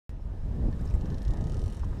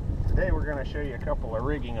Today we're going to show you a couple of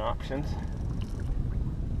rigging options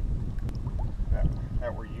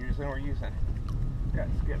that we're using. Got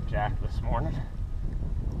skipjack this morning.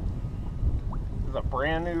 This is a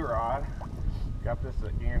brand new rod. Got this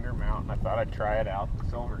at Gander Mountain. I thought I'd try it out. The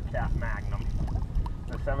Silver Cat Magnum.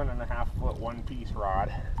 It's a 7.5 foot one-piece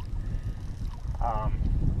rod.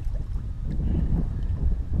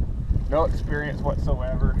 No experience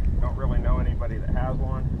whatsoever. Don't really know anybody that has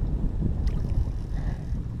one.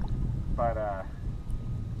 But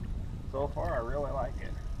so far I really like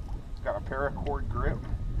it. It's got a paracord grip.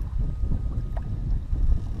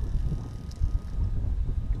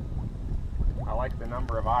 I like the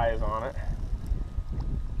number of eyes on it.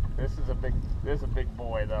 This is a big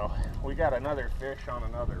boy though. We got another fish on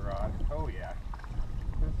another rod. Oh yeah.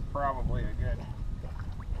 This is probably a good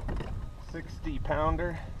 60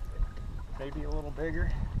 pounder, maybe a little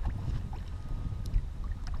bigger.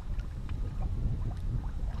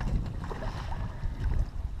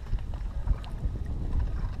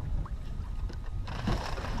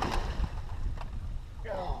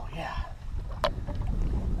 Oh yeah.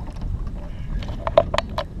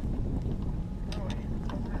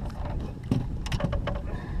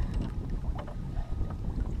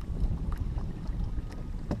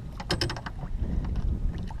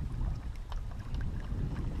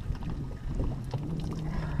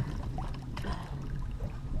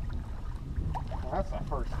 That's the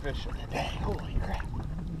first fish of the day. Holy crap.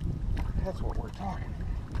 That's what we're talking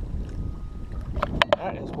about.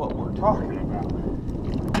 That is what we're talking about.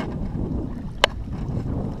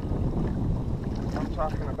 I'm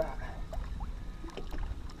talking about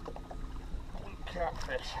blue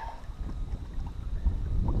catfish.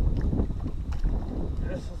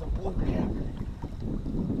 This is a blue catfish.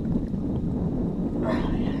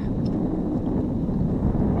 Oh yeah.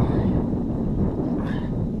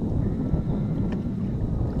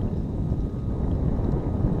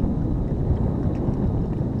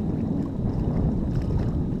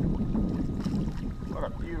 What a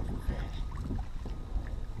beautiful fish.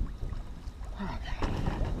 Okay.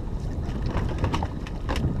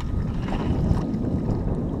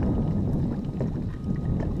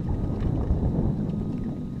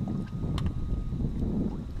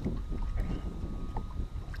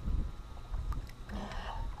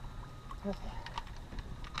 That's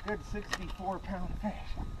a good 64-pound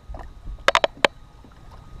fish.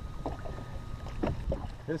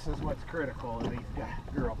 This is what's critical of these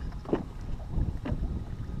girls.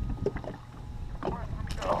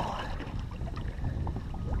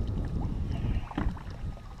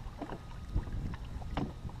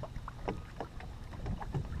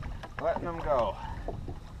 Letting them go.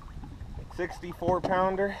 64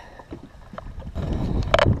 pounder.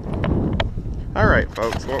 Alright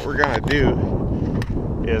folks, what we're going to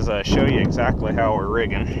do is show you exactly how we're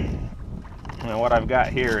rigging. Now what I've got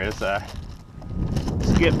here is a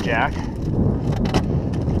skipjack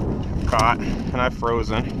caught, and I've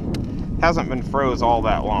frozen. Hasn't been froze all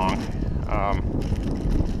that long.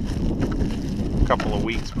 A couple of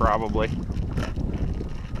weeks probably.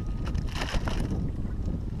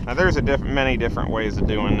 Now there's many different ways of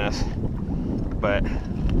doing this, but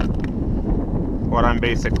what I'm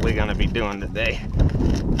basically going to be doing today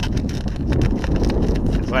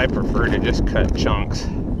is I prefer to just cut chunks.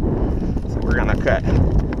 So we're going to cut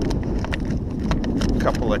a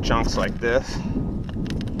couple of chunks like this.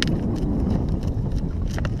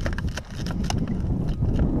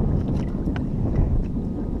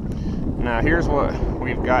 Now here's what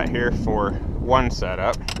we've got here for one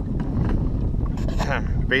setup.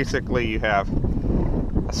 Basically you have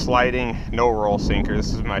a sliding no roll sinker.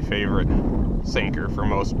 This is my favorite sinker for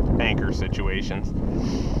most anchor situations.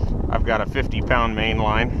 I've got a 50-pound main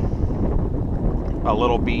line, a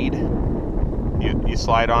little bead you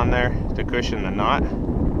slide on there to cushion the knot,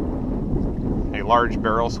 a large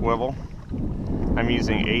barrel swivel. I'm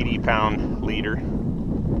using 80-pound leader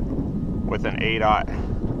with an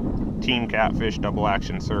 8/0 Team Catfish double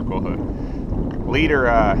action circle hook.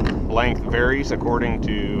 Leader length varies according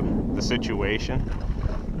to the situation.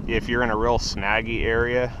 If you're in a real snaggy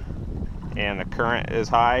area and the current is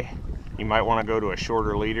high, you might want to go to a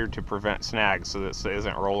shorter leader to prevent snags so that it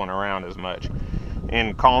isn't rolling around as much.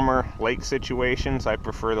 In calmer lake situations, I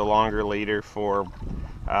prefer the longer leader for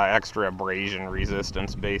extra abrasion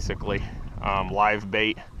resistance, basically. Live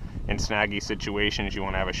bait in snaggy situations, you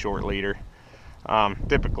want to have a short leader.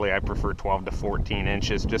 Typically I prefer 12 to 14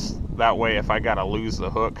 inches, just that way if I gotta lose the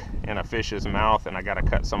hook in a fish's mouth and I gotta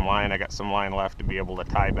cut some line, I got some line left to be able to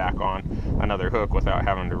tie back on another hook without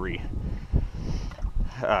having to retie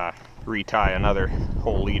another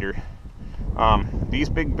whole leader. These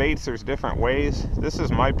big baits, there's different ways. This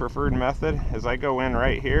is my preferred method, as I go in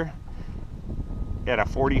right here at a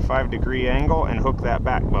 45-degree angle and hook that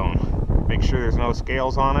backbone. Make sure there's no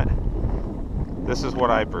scales on it. This is what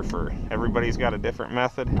I prefer. Everybody's got a different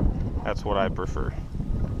method. That's what I prefer.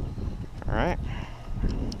 Alright.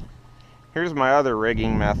 Here's my other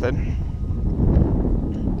rigging method.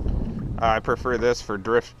 I prefer this for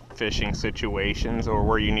drift fishing situations or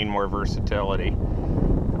where you need more versatility.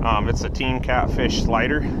 It's a Team Catfish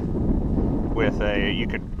slider with you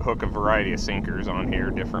could hook a variety of sinkers on here,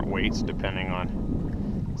 different weights depending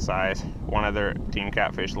on size. One of their Team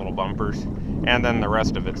Catfish little bumpers, and then the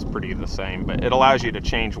rest of it's pretty the same, but it allows you to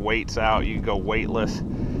change weights out. You can go weightless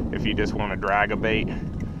if you just want to drag a bait,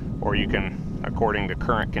 or you can, according to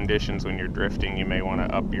current conditions when you're drifting, you may want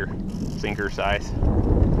to up your sinker size.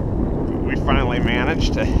 We finally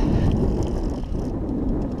managed to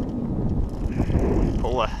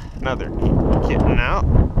pull another kitten out.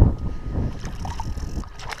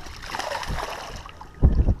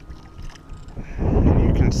 And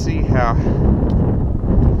you can see how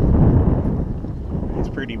it's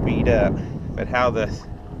pretty beat up, but how this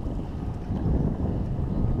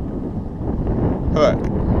hook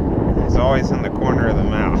is always in the corner of the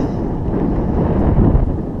mouth.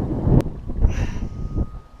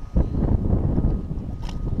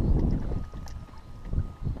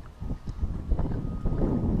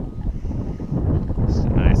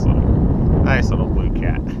 Nice little blue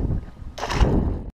cat.